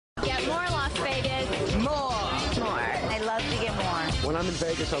More Las Vegas. More. I love to get more. When I'm in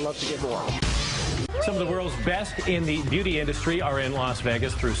Vegas, I love to get more. Some of the world's best in the beauty industry are in Las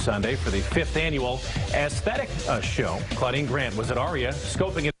Vegas through Sunday for the 5th annual Aesthetic Show. Claudine Grant was at Aria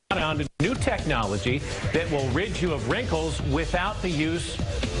scoping it out on new technology that will rid you of wrinkles without the use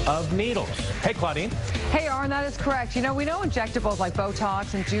of needles. Hey, Claudine. Hey, Arn, that is correct. You know, we know injectables like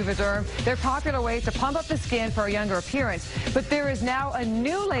Botox and Juvederm, they're popular ways to pump up the skin for a younger appearance. But there is now a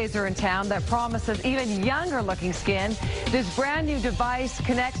new laser in town that promises even younger looking skin. This brand new device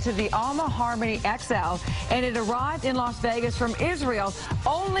connects to the Alma Harmony XL, and it arrived in Las Vegas from Israel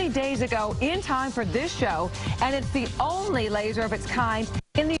only days ago in time for this show. And it's the only laser of its kind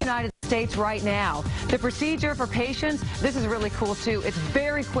in the United States right now. The procedure for patients, this is really cool too. It's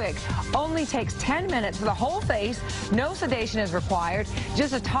very quick. Only takes 10 minutes for the whole face. No sedation is required.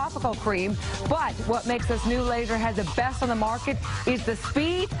 Just a topical cream. But what makes this new laser head the best on the market is the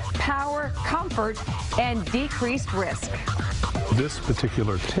speed, power, comfort, and decreased risk. This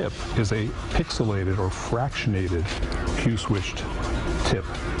particular tip is a pixelated or fractionated Q-switched tip,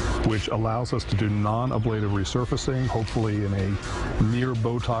 which allows us to do non-ablative resurfacing, hopefully in a near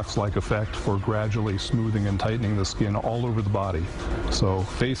Botox-like effect for gradually smoothing and tightening the skin all over the body. So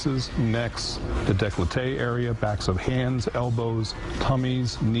faces, necks, the décolleté area, backs of hands, elbows,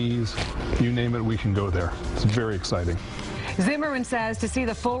 tummies, knees, you name it, we can go there. It's very exciting. Zimmerman says to see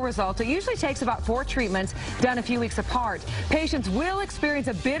the full result, it usually takes about 4 treatments done a few weeks apart. Patients will experience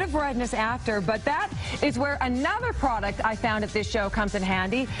a bit of redness after, but that is where another product I found at this show comes in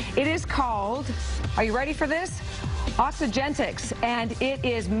handy. It is called, are you ready for this? Oxygenetix, and it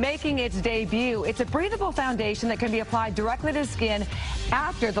is making its debut. It's a breathable foundation that can be applied directly to the skin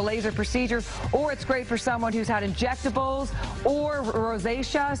after the laser procedure, or it's great for someone who's had injectables or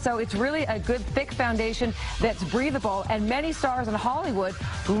rosacea. So it's really a good thick foundation that's breathable, and many stars in Hollywood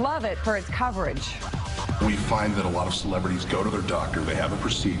love it for its coverage. We find that a lot of celebrities go to their doctor, they have a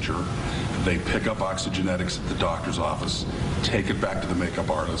procedure, they pick up Oxygenetix at the doctor's office, take it back to the makeup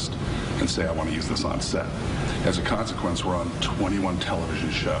artist, and say, I want to use this on set. As a consequence, we're on 21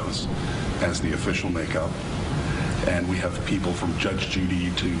 television shows as the official makeup. And we have people from Judge Judy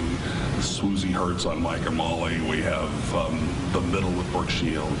to Swoozie Hertz on Mike and Molly. We have The Middle with Brooke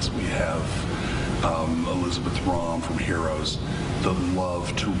Shields. We have Elizabeth Rahm from Heroes that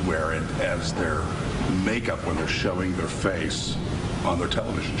love to wear it as their makeup when they're showing their face on their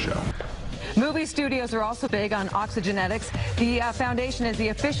television show. Movie studios are also big on Oxygenetix. The foundation is the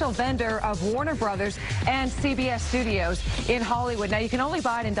official vendor of Warner Brothers and CBS Studios in Hollywood. Now, you can only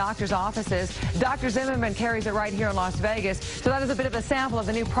buy it in doctors' offices. Dr. Zimmerman carries it right here in Las Vegas. So that is a bit of a sample of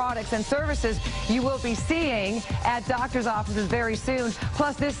the new products and services you will be seeing at doctors' offices very soon.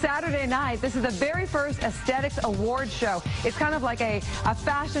 Plus, this Saturday night, this is the very first Aesthetics Awards show. It's kind of like a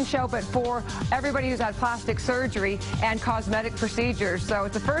fashion show, but for everybody who's had plastic surgery and cosmetic procedures. So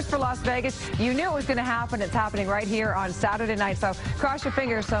it's the first for Las Vegas. You knew it was going to happen. It's happening right here on Saturday night. So cross your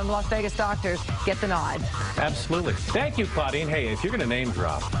fingers, some Las Vegas doctors get the nod. Absolutely. Thank you, Claudine. Hey, if you're going to name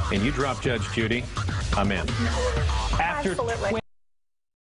drop and you drop Judge Judy, I'm in. Absolutely.